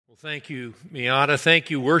Well, thank you, Miata. Thank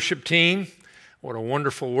you, worship team. What a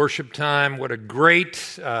wonderful worship time. What a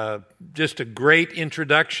great, just a great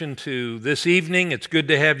introduction to this evening. It's good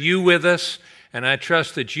to have you with us, and I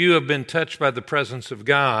trust that you have been touched by the presence of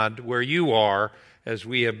God where you are as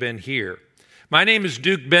we have been here. My name is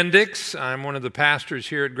Duke Bendix. I'm one of the pastors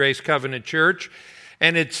here at Grace Covenant Church,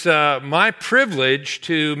 and it's my privilege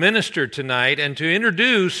to minister tonight and to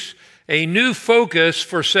introduce a new focus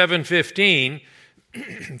for 715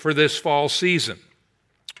 for this fall season.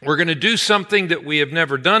 We're going to do something that we have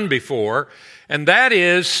never done before, and that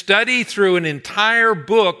is study through an entire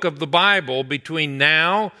book of the Bible between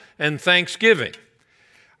now and Thanksgiving.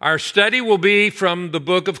 Our study will be from the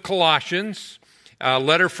book of Colossians, a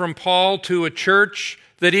letter from Paul to a church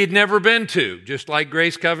that he'd never been to, just like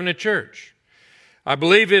Grace Covenant Church. I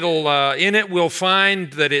believe in it we'll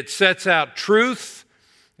find that it sets out truth,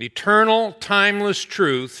 eternal, timeless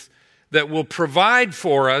truth, that will provide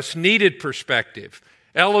for us needed perspective,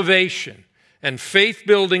 elevation, and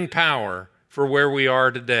faith-building power for where we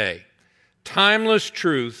are today. Timeless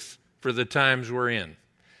truth for the times we're in.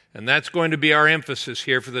 And that's going to be our emphasis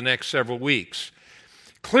here for the next several weeks.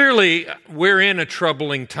 Clearly, we're in a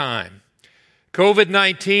troubling time.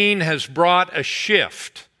 COVID-19 has brought a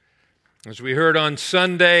shift. As we heard on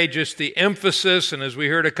Sunday, just the emphasis, and as we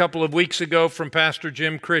heard a couple of weeks ago from Pastor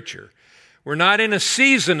Jim Critcher, we're not in a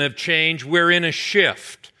season of change, we're in a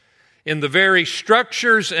shift in the very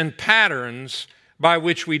structures and patterns by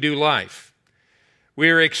which we do life.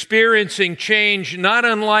 We're experiencing change not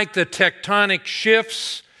unlike the tectonic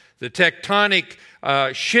shifts, the tectonic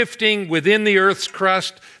shifting within the earth's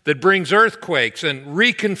crust that brings earthquakes and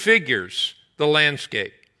reconfigures the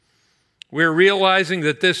landscape. We're realizing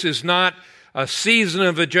that this is not a season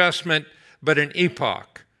of adjustment, but an epoch.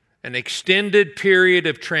 An extended period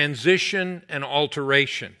of transition and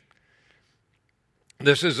alteration.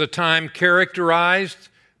 This is a time characterized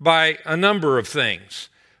by a number of things.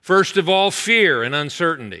 First of all, fear and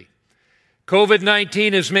uncertainty.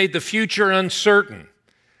 COVID-19 has made the future uncertain,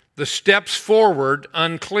 the steps forward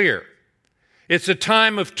unclear. It's a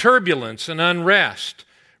time of turbulence and unrest,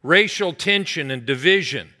 racial tension and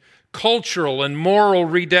division, cultural and moral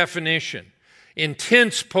redefinition,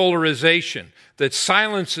 intense polarization that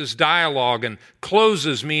silences dialogue and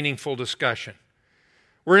closes meaningful discussion.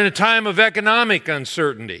 We're in a time of economic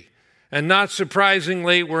uncertainty, and not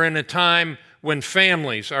surprisingly, we're in a time when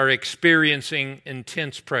families are experiencing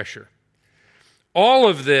intense pressure. All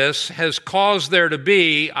of this has caused there to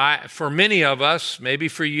be, for many of us, maybe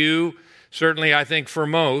for you, certainly I think for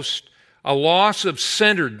most, a loss of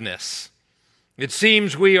centeredness. It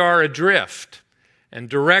seems we are adrift and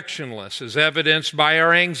directionless, as evidenced by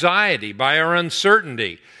our anxiety, by our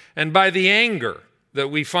uncertainty, and by the anger that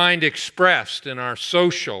we find expressed in our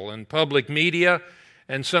social and public media,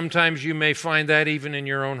 and sometimes you may find that even in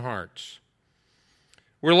your own hearts.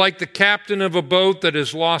 We're like the captain of a boat that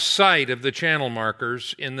has lost sight of the channel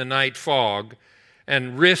markers in the night fog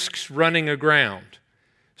and risks running aground.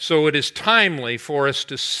 So it is timely for us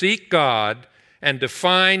to seek God and to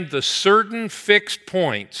find the certain fixed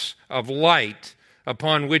points of light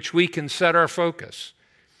upon which we can set our focus,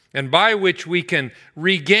 and by which we can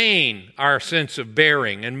regain our sense of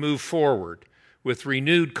bearing and move forward with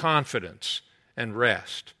renewed confidence and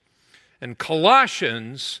rest. And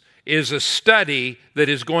Colossians is a study that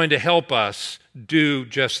is going to help us do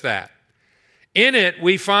just that. In it,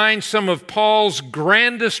 we find some of Paul's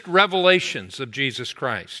grandest revelations of Jesus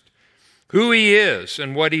Christ, who he is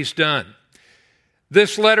and what he's done.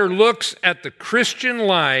 This letter looks at the Christian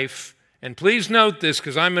life. And please note this,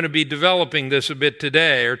 because I'm going to be developing this a bit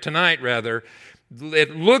today, or tonight rather.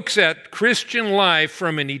 It looks at Christian life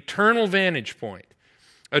from an eternal vantage point,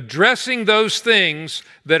 addressing those things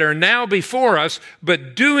that are now before us,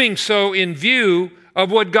 but doing so in view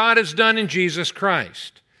of what God has done in Jesus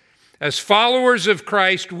Christ. As followers of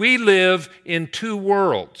Christ, we live in two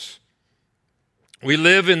worlds. We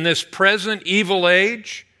live in this present evil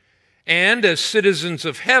age, and as citizens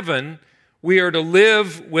of heaven, we are to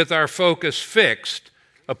live with our focus fixed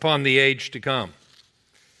upon the age to come.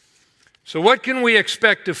 So what can we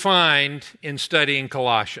expect to find in studying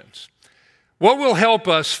Colossians? What will help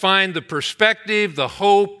us find the perspective, the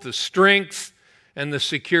hope, the strength, and the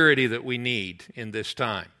security that we need in this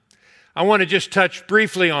time? I want to just touch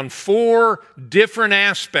briefly on 4 different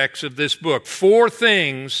aspects of this book, 4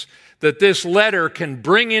 things that this letter can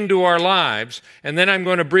bring into our lives, and then I'm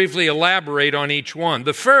going to briefly elaborate on each one.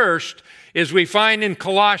 The first is we find in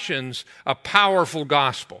Colossians a powerful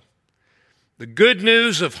gospel. The good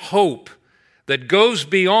news of hope that goes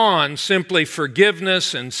beyond simply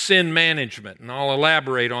forgiveness and sin management. And I'll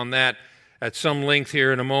elaborate on that at some length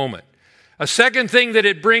here in a moment. A second thing that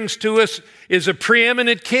it brings to us is a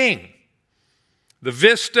preeminent king. The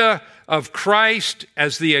vista of Christ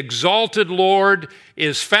as the exalted Lord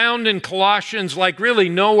is found in Colossians like really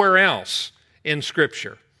nowhere else in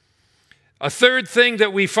Scripture. A third thing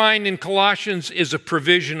that we find in Colossians is a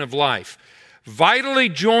provision of life. Vitally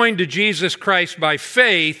joined to Jesus Christ by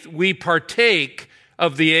faith, we partake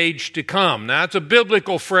of the age to come. Now, that's a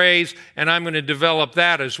biblical phrase, and I'm going to develop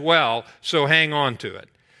that as well, so hang on to it.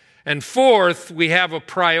 And fourth, we have a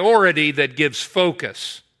priority that gives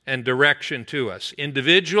focus and direction to us,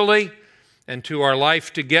 individually and to our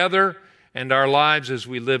life together and our lives as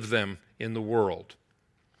we live them in the world.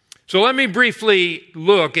 So let me briefly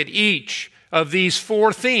look at each of these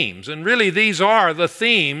four themes. And really, these are the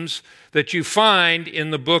themes that you find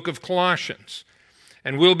in the book of Colossians.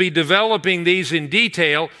 And we'll be developing these in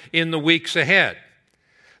detail in the weeks ahead.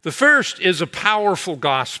 The first is a powerful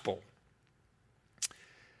gospel.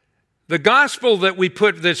 The gospel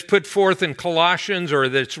that's put forth in Colossians, or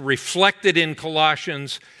that's reflected in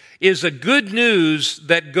Colossians, is a good news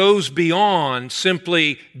that goes beyond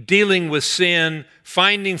simply dealing with sin,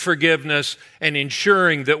 finding forgiveness, and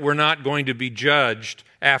ensuring that we're not going to be judged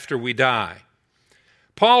after we die.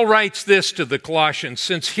 Paul writes this to the Colossians: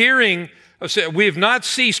 since hearing, we have not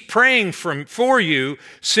ceased praying for you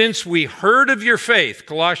since we heard of your faith,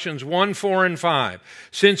 Colossians 1, 4, and 5.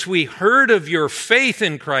 Since we heard of your faith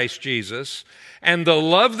in Christ Jesus and the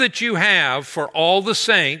love that you have for all the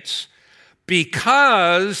saints,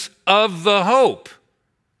 because of the hope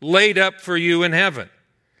laid up for you in heaven.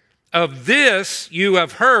 Of this you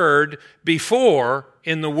have heard before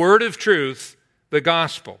in the word of truth, the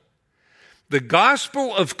gospel. The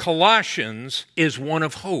gospel of Colossians is one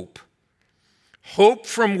of hope. Hope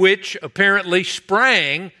from which apparently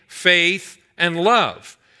sprang faith and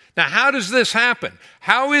love. Now, how does this happen?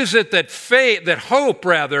 How is it that hope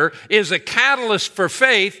is a catalyst for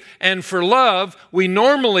faith and for love? We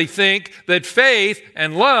normally think that faith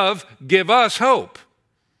and love give us hope.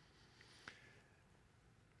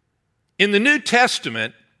 In the New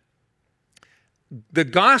Testament, the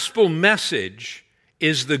gospel message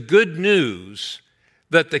is the good news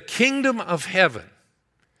that the kingdom of heaven,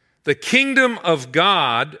 the kingdom of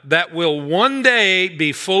God that will one day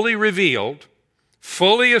be fully revealed,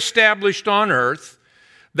 fully established on earth,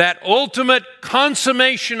 that ultimate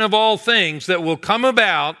consummation of all things that will come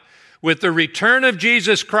about with the return of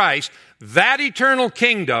Jesus Christ, that eternal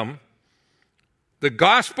kingdom, the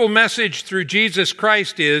gospel message through Jesus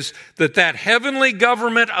Christ is that heavenly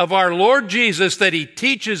government of our Lord Jesus that he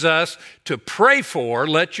teaches us to pray for,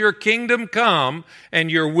 let your kingdom come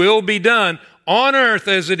and your will be done on earth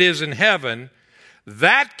as it is in heaven,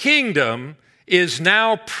 that kingdom is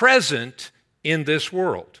now present in this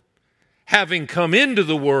world, having come into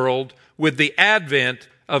the world with the advent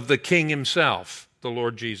of the King himself, the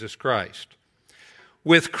Lord Jesus Christ.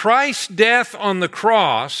 With Christ's death on the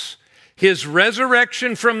cross, his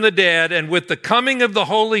resurrection from the dead, and with the coming of the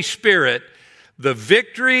Holy Spirit, the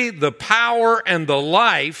victory, the power, and the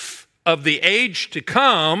life of the age to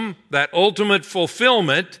come, that ultimate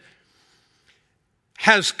fulfillment,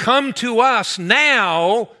 has come to us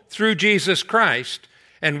now through Jesus Christ,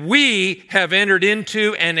 and we have entered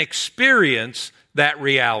into and experienced that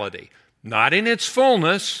reality. Not in its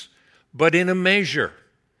fullness, but in a measure.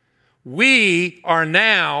 We are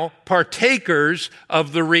now partakers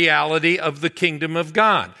of the reality of the kingdom of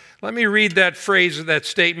God. Let me read that phrase, that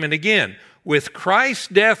statement again. With Christ's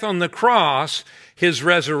death on the cross, his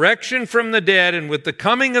resurrection from the dead, and with the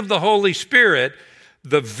coming of the Holy Spirit,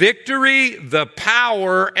 the victory, the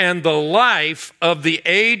power, and the life of the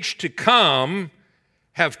age to come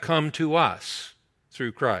have come to us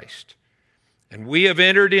through Christ. And we have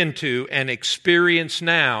entered into and experience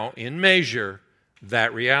now, in measure,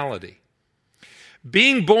 that reality.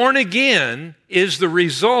 Being born again is the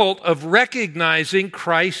result of recognizing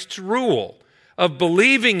Christ's rule, of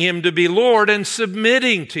believing him to be Lord and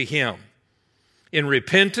submitting to him in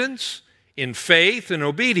repentance, in faith, and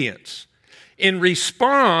obedience. In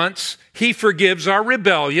response, he forgives our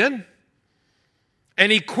rebellion,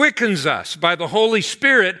 and he quickens us by the Holy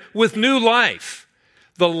Spirit with new life.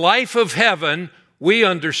 The life of heaven we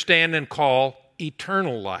understand and call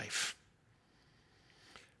eternal life.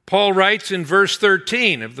 Paul writes in verse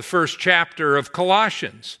 13 of the first chapter of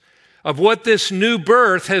Colossians of what this new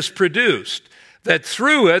birth has produced, that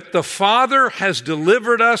through it the Father has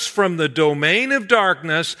delivered us from the domain of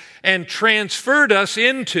darkness and transferred us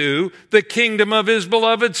into the kingdom of his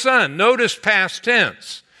beloved Son. Notice past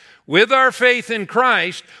tense. With our faith in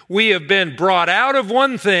Christ, we have been brought out of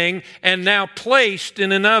one thing and now placed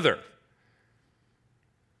in another.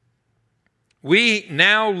 We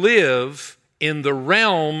now live in the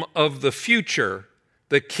realm of the future,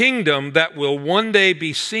 the kingdom that will one day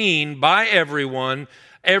be seen by everyone.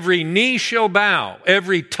 Every knee shall bow,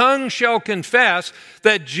 every tongue shall confess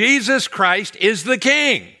that Jesus Christ is the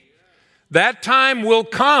King. That time will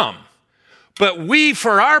come, but we,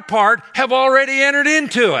 for our part, have already entered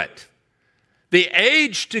into it. The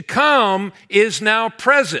age to come is now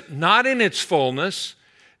present, not in its fullness,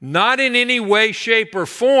 not in any way, shape, or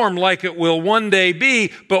form like it will one day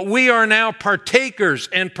be, but we are now partakers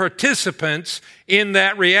and participants in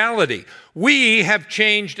that reality. We have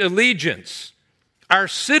changed allegiance. Our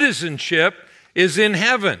citizenship is in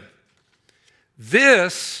heaven.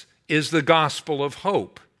 This is the gospel of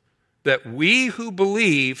hope, that we who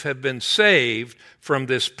believe have been saved from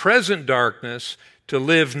this present darkness to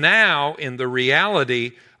live now in the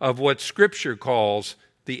reality of what Scripture calls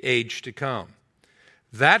the age to come.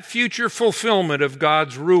 That future fulfillment of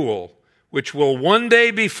God's rule, which will one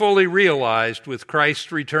day be fully realized with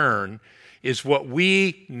Christ's return, is what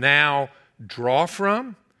we now draw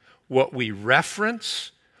from, what we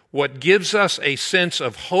reference, what gives us a sense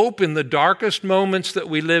of hope in the darkest moments that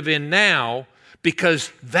we live in now,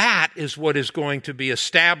 because that is what is going to be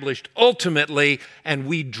established ultimately, and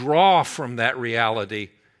we draw from that reality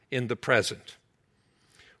in the present.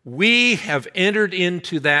 We have entered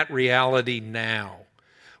into that reality now.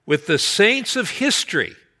 With the saints of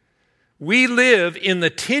history, we live in the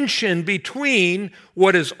tension between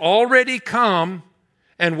what has already come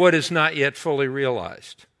and what is not yet fully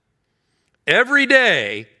realized. Every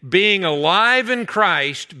day, being alive in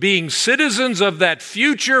Christ, being citizens of that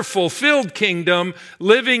future fulfilled kingdom,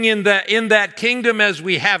 living in that kingdom as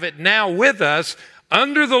we have it now with us,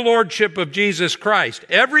 under the lordship of Jesus Christ,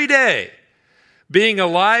 every day, being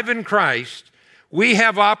alive in Christ, we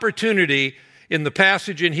have opportunity in the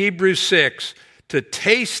passage in Hebrews 6 to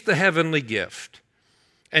taste the heavenly gift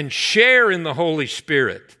and share in the Holy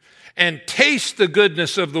Spirit and taste the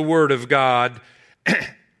goodness of the Word of God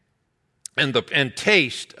and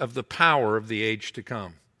taste of the power of the age to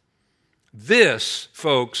come. This,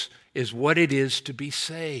 folks, is what it is to be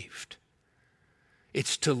saved.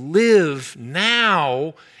 It's to live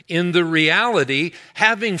now in the reality,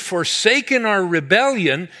 having forsaken our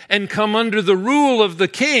rebellion and come under the rule of the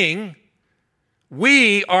King.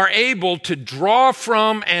 We are able to draw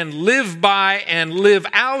from and live by and live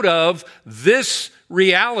out of this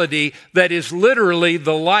reality that is literally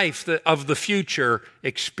the life of the future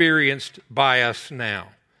experienced by us now.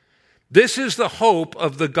 This is the hope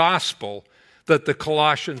of the gospel that the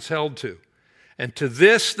Colossians held to. And to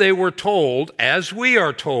this they were told, as we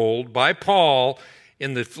are told by Paul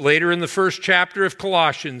later in the first chapter of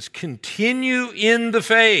Colossians, continue in the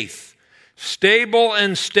faith, stable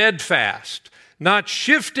and steadfast, not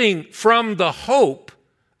shifting from the hope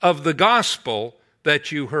of the gospel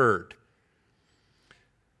that you heard.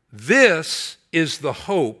 This is the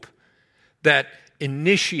hope that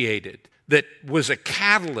initiated, that was a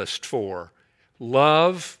catalyst for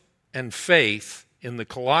love and faith in the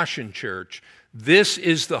Colossian church. This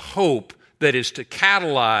is the hope that is to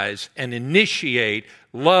catalyze and initiate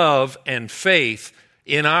love and faith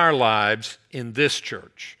in our lives in this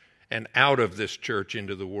church and out of this church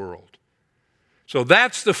into the world. So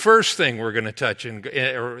that's the first thing we're going to touch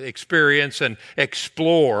or experience and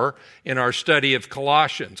explore in our study of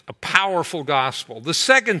Colossians, a powerful gospel. The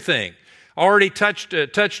second thing, already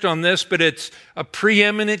touched on this, but it's a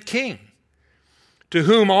preeminent king, to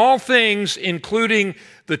whom all things, including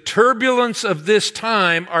the turbulence of this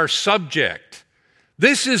time, are subject.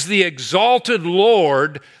 This is the exalted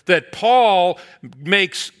Lord that Paul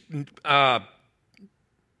makes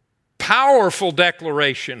powerful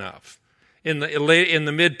declaration of in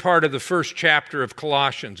the mid part of the first chapter of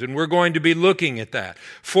Colossians, and we're going to be looking at that.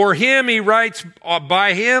 For him, he writes,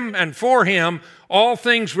 by him and for him, all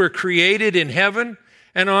things were created in heaven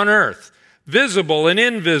and on earth, visible and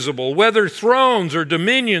invisible, whether thrones or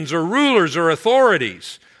dominions or rulers or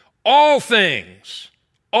authorities. All things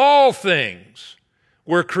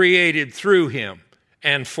were created through him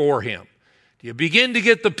and for him. Do you begin to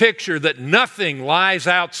get the picture that nothing lies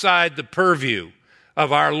outside the purview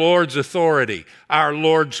of our Lord's authority, our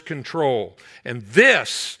Lord's control? And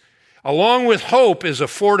this, along with hope, is a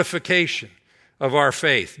fortification of our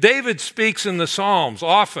faith. David speaks in the Psalms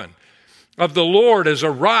often of the Lord as a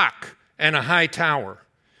rock and a high tower.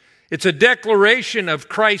 It's a declaration of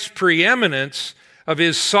Christ's preeminence, of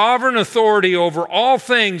his sovereign authority over all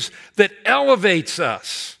things, that elevates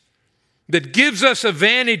us, that gives us a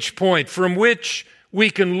vantage point from which we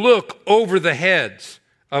can look over the heads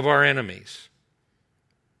of our enemies.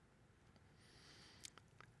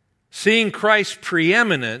 Seeing Christ's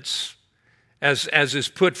preeminence as is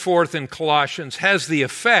put forth in Colossians, has the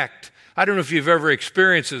effect. I don't know if you've ever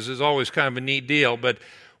experienced this. It's always kind of a neat deal, but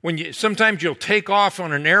sometimes you'll take off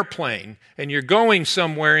on an airplane and you're going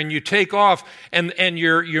somewhere and you take off and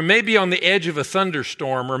you're maybe on the edge of a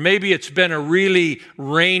thunderstorm, or maybe it's been a really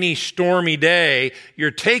rainy, stormy day.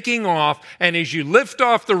 You're taking off, and as you lift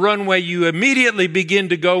off the runway, you immediately begin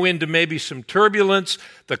to go into maybe some turbulence.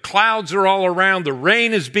 The clouds are all around. The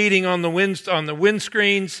rain is beating on the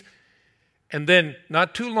windscreens. And then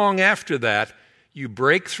not too long after that, you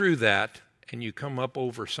break through that and you come up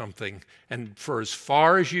over something. And for as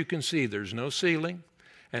far as you can see, there's no ceiling.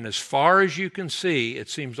 And as far as you can see, it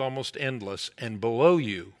seems almost endless. And below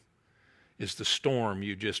you is the storm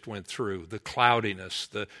you just went through, the cloudiness,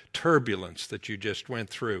 the turbulence that you just went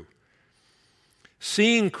through.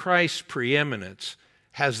 Seeing Christ's preeminence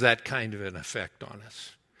has that kind of an effect on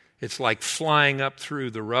us. It's like flying up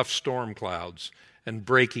through the rough storm clouds and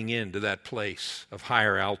breaking into that place of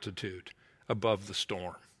higher altitude above the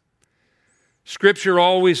storm. Scripture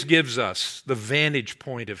always gives us the vantage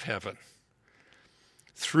point of heaven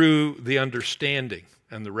through the understanding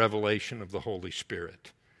and the revelation of the Holy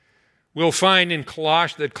Spirit. We'll find in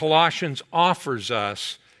that Colossians offers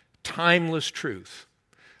us timeless truth,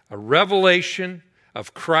 a revelation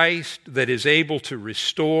of Christ that is able to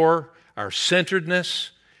restore our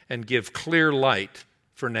centeredness and give clear light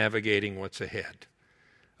for navigating what's ahead.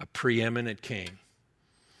 A preeminent King.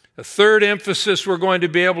 The third emphasis we're going to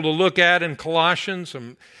be able to look at in Colossians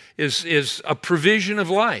is a provision of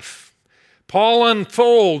life. Paul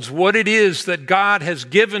unfolds what it is that God has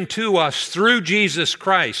given to us through Jesus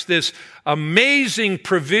Christ, this amazing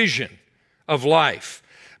provision of life.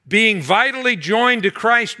 Being vitally joined to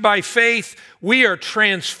Christ by faith, we are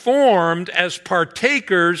transformed as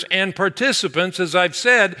partakers and participants, as I've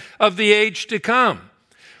said, of the age to come.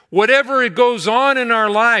 Whatever it goes on in our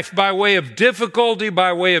life by way of difficulty,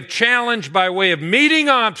 by way of challenge, by way of meeting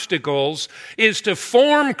obstacles, is to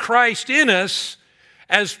form Christ in us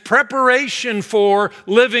as preparation for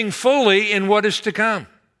living fully in what is to come.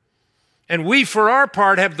 And we, for our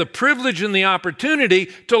part, have the privilege and the opportunity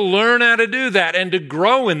to learn how to do that and to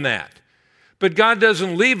grow in that. But God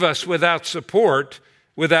doesn't leave us without support,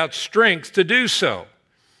 without strength to do so.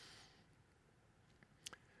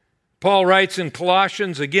 Paul writes in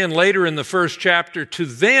Colossians, again later in the first chapter, to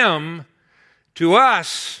them, to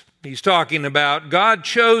us, he's talking about, God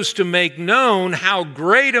chose to make known how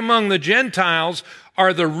great among the Gentiles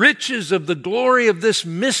are the riches of the glory of this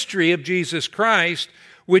mystery of Jesus Christ,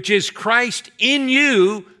 which is Christ in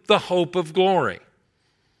you, the hope of glory.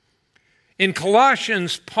 In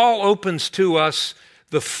Colossians, Paul opens to us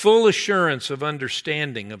the full assurance of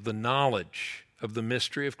understanding of the knowledge of the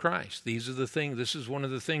mystery of Christ. This is one of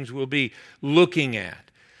the things we'll be looking at.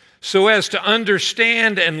 So as to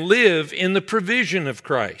understand and live in the provision of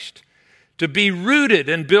Christ, to be rooted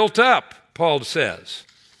and built up, Paul says.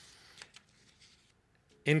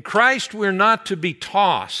 In Christ, we're not to be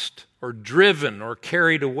tossed or driven or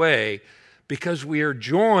carried away, because we are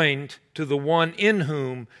joined to the one in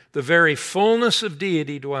whom the very fullness of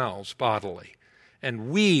deity dwells bodily, and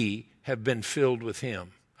we have been filled with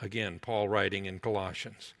him. Again, Paul writing in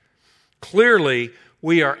Colossians. Clearly,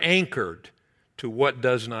 we are anchored to what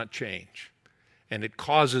does not change, and it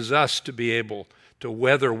causes us to be able to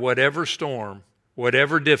weather whatever storm,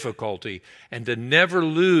 whatever difficulty, and to never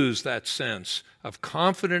lose that sense of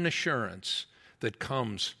confident assurance that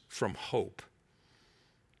comes from hope.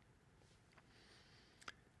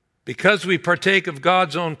 Because we partake of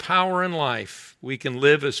God's own power and life, we can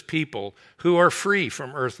live as people who are free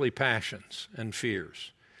from earthly passions and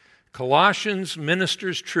fears. Colossians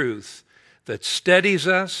ministers truth that steadies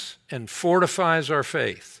us and fortifies our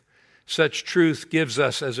faith. Such truth gives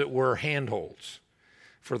us, as it were, handholds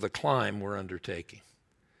for the climb we're undertaking.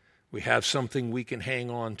 We have something we can hang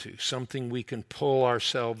on to, something we can pull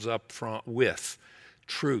ourselves up front with.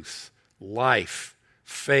 Truth, life,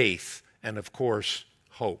 faith, and of course,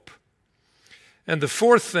 hope. And the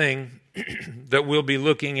fourth thing that we'll be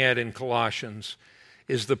looking at in Colossians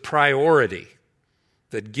is the priority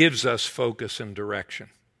that gives us focus and direction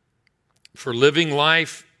for living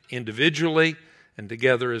life individually and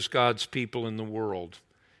together as God's people in the world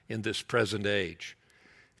in this present age.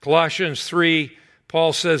 Colossians 3,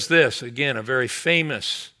 Paul says this, again, a very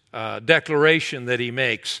famous declaration that he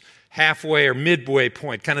makes halfway or midway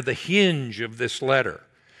point, kind of the hinge of this letter.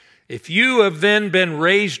 If you have then been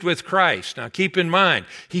raised with Christ, now keep in mind,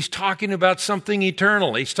 he's talking about something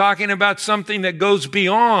eternal. He's talking about something that goes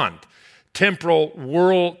beyond temporal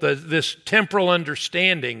world, this temporal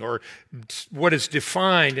understanding, or what is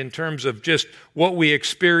defined in terms of just what we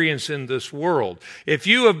experience in this world. If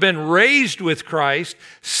you have been raised with Christ,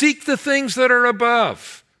 seek the things that are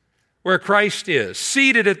above, where Christ is,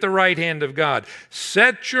 seated at the right hand of God.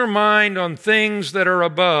 Set your mind on things that are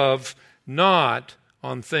above, not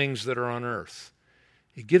on things that are on earth.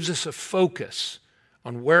 It gives us a focus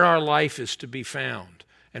on where our life is to be found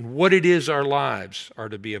and what it is our lives are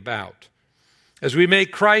to be about. As we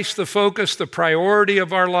make Christ the focus, the priority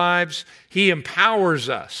of our lives, He empowers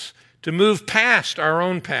us to move past our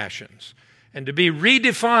own passions and to be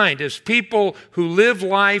redefined as people who live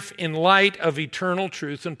life in light of eternal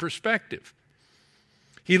truth and perspective.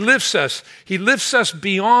 He lifts us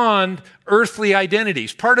beyond earthly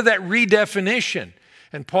identities, part of that redefinition.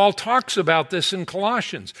 And Paul talks about this in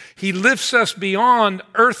Colossians. He lifts us beyond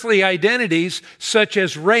earthly identities such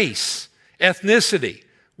as race, ethnicity,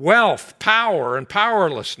 wealth, power, and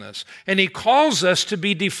powerlessness. And he calls us to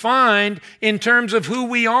be defined in terms of who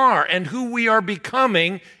we are and who we are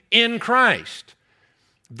becoming in Christ.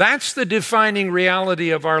 That's the defining reality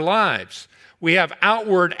of our lives. We have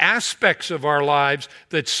outward aspects of our lives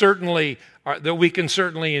that we can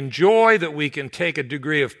certainly enjoy, that we can take a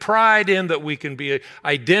degree of pride in, that we can be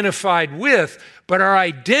identified with, but our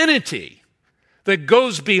identity that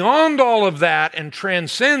goes beyond all of that and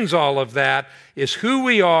transcends all of that is who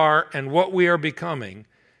we are and what we are becoming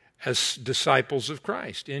as disciples of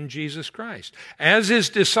Christ, in Jesus Christ. As His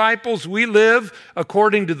disciples, we live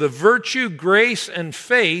according to the virtue, grace, and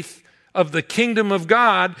faith of the kingdom of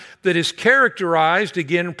God that is characterized,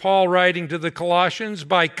 again, Paul writing to the Colossians,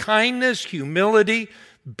 by kindness, humility,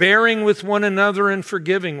 bearing with one another and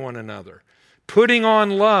forgiving one another, putting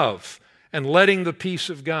on love and letting the peace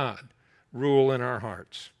of God rule in our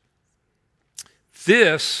hearts.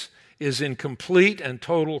 This is in complete and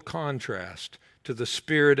total contrast to the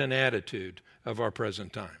spirit and attitude of our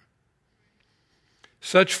present time.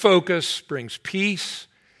 Such focus brings peace,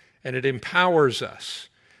 and it empowers us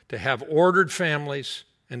to have ordered families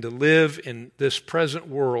and to live in this present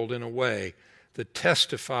world in a way that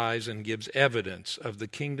testifies and gives evidence of the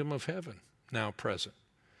kingdom of heaven now present.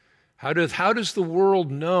 How does the world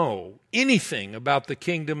know anything about the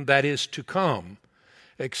kingdom that is to come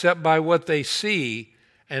except by what they see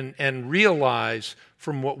and realize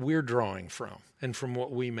from what we're drawing from and from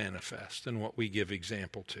what we manifest and what we give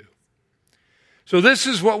example to? So this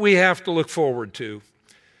is what we have to look forward to.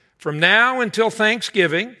 From now until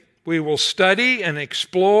Thanksgiving, we will study and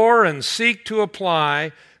explore and seek to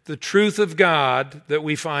apply the truth of God that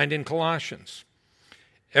we find in Colossians.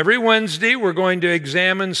 Every Wednesday, we're going to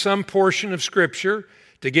examine some portion of Scripture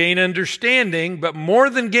to gain understanding, but more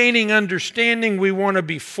than gaining understanding, we want to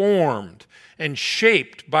be formed and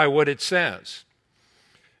shaped by what it says.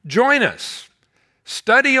 Join us.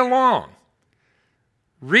 Study along.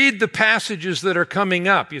 Read the passages that are coming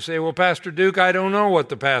up. You say, well, Pastor Duke, I don't know what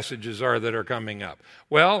the passages are that are coming up.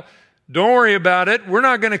 Well, don't worry about it. We're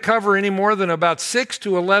not going to cover any more than about 6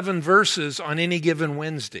 to 11 verses on any given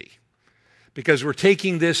Wednesday because we're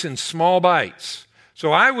taking this in small bites.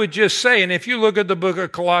 So I would just say, and if you look at the book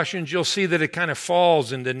of Colossians, you'll see that it kind of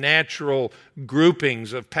falls into natural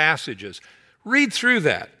groupings of passages. Read through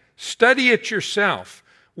that. Study it yourself.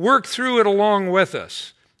 Work through it along with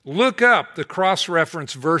us. Look up the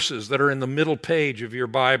cross-reference verses that are in the middle page of your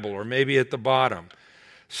Bible or maybe at the bottom.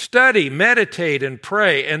 Study, meditate, and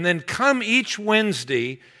pray, and then come each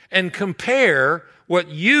Wednesday and compare what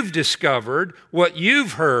you've discovered, what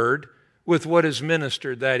you've heard, with what is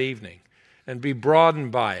ministered that evening, and be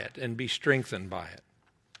broadened by it and be strengthened by it.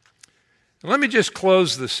 And let me just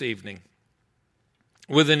close this evening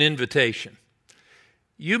with an invitation.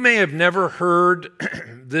 You may have never heard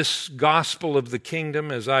this gospel of the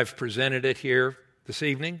kingdom as I've presented it here this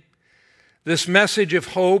evening. This message of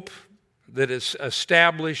hope that is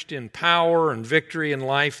established in power and victory in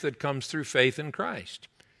life that comes through faith in Christ.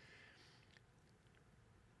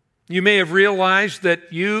 You may have realized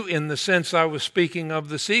that you, in the sense I was speaking of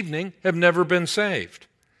this evening, have never been saved.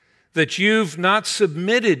 That you've not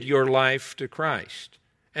submitted your life to Christ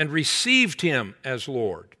and received Him as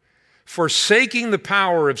Lord. Forsaking the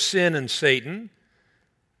power of sin and Satan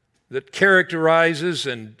that characterizes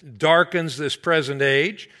and darkens this present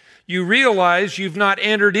age, you realize you've not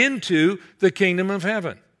entered into the kingdom of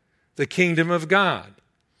heaven, the kingdom of God.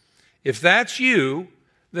 If that's you,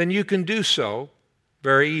 then you can do so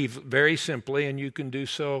very simply, and you can do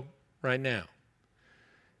so right now.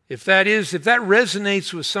 If that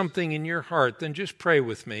resonates with something in your heart, then just pray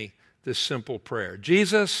with me this simple prayer.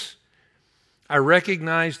 Jesus, I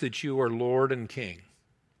recognize that you are Lord and King.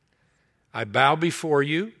 I bow before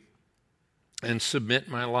you. and submit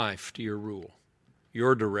my life to your rule,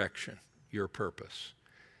 your direction, your purpose.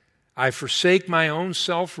 I forsake my own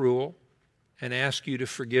self-rule and ask you to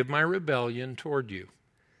forgive my rebellion toward you.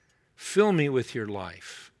 Fill me with your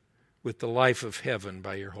life, with the life of heaven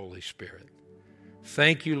by your Holy Spirit.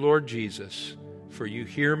 Thank you, Lord Jesus, for you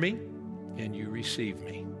hear me and you receive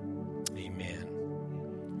me. Amen.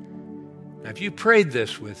 Now, if you prayed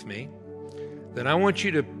this with me, then I want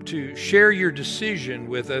you to share your decision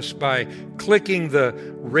with us by clicking the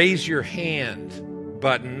Raise Your Hand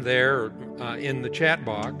button there in the chat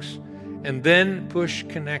box, and then push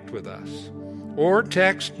Connect with us. Or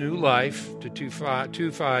text New Life to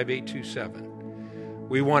 25827.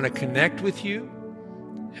 We want to connect with you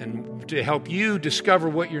and to help you discover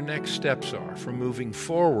what your next steps are for moving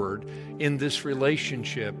forward in this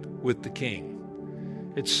relationship with the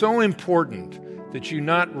King. It's so important that you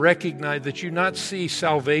not recognize, that you not see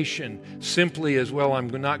salvation simply as, well, I'm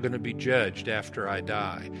not going to be judged after I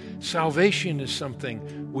die. Salvation is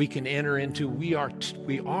something we can enter into, we are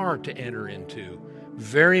to enter into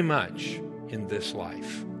very much in this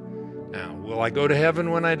life. Now, will I go to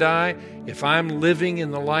heaven when I die? If I'm living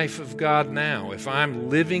in the life of God now, if I'm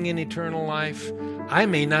living in eternal life, I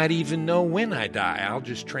may not even know when I die. I'll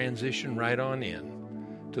just transition right on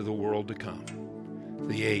in to the world to come,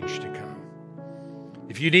 the age to come.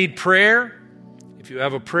 If you need prayer, if you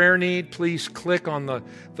have a prayer need, please click on the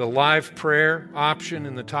live prayer option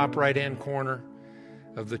in the top right-hand corner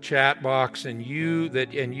of the chat box, and you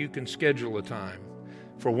can schedule a time.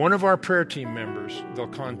 For one of our prayer team members, they'll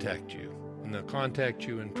contact you, and they'll contact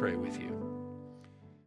you and pray with you.